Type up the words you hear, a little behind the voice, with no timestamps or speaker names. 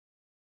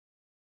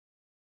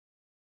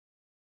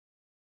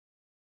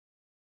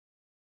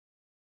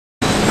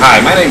Hi,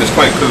 my name is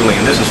Quint Cooley,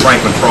 and this is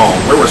Franklin Trong.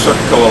 We're with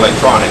Circuitco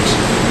Electronics.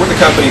 We're the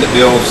company that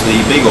builds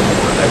the Beagle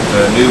board, that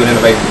new and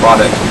innovative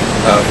product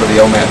for the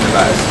OMAP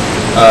device.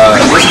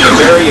 This is a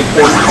very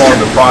important part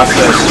of the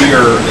process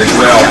here as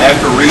well.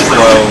 After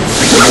reflow,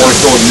 the board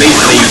is going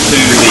immediately to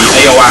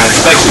the AOI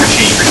inspection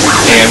machine.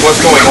 And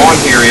what's going on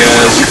here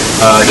is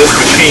this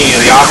machine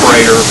and the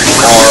operator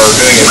are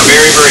doing a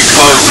very, very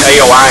close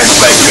AOI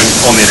inspection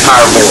on the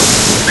entire board.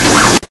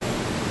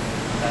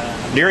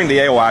 During the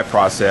AOI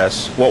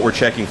process, what we're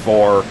checking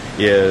for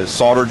is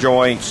solder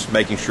joints,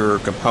 making sure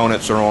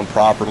components are on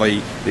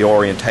properly, the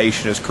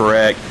orientation is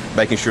correct,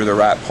 making sure the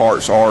right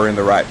parts are in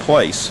the right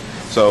place.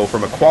 So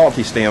from a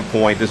quality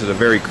standpoint, this is a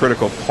very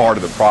critical part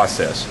of the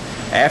process.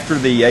 After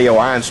the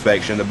AOI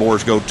inspection, the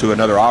boards go to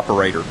another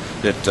operator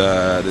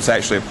that's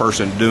actually a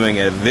person doing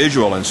a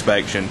visual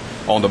inspection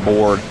on the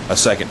board a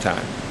second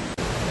time.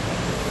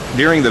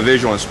 During the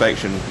visual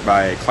inspection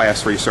by a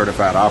Class 3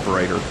 certified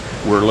operator,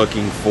 we're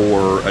looking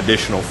for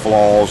additional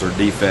flaws or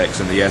defects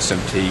in the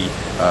SMT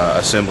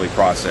assembly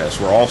process.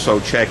 We're also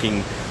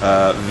checking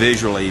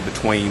visually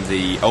between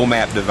the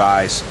OMAP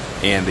device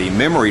and the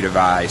memory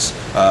device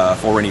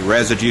for any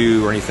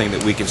residue or anything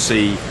that we can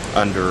see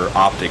under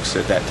optics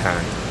at that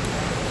time.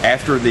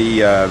 After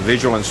the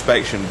visual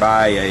inspection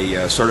by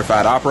a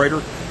certified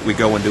operator, we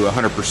go and do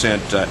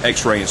 100%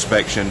 X-ray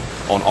inspection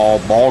on all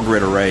ball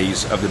grid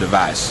arrays of the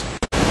device.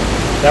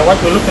 That what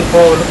we're looking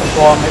for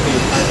maybe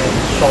kind of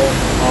show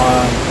some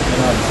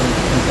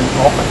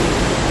property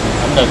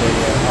under the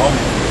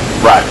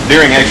OMAP. Right.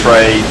 During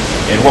X-ray,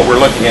 and what we're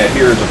looking at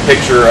here is a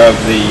picture of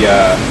the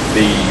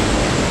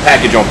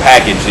package on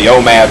package, the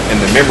OMAP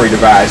and the memory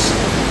device.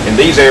 In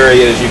these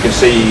areas, you can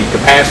see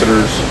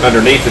capacitors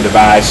underneath the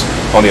device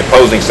on the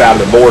opposing side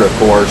of the board, of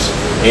course.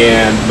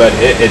 But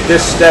at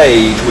this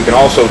stage, we can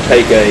also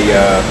take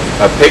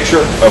a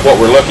picture of what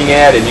we're looking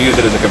at and use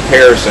it as a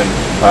comparison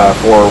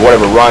for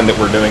whatever run that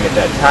we're doing at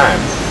that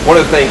time. One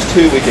of the things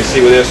too we can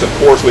see with this, of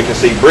course, we can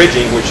see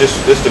bridging, which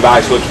this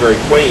device looks very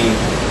clean,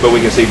 but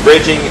we can see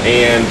bridging,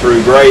 and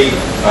through gray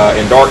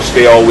and dark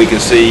scale we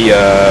can see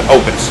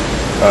opens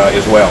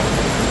as well.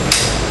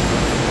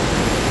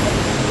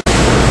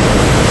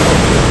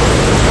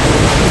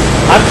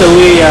 After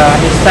we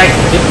inspect,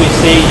 if we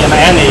see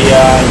any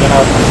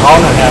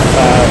component have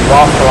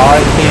wrong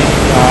polarity,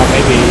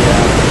 maybe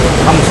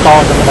some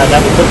store something like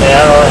that, we put the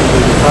error and we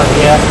return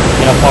here,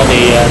 for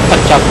the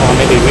touch up or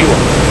maybe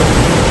rework.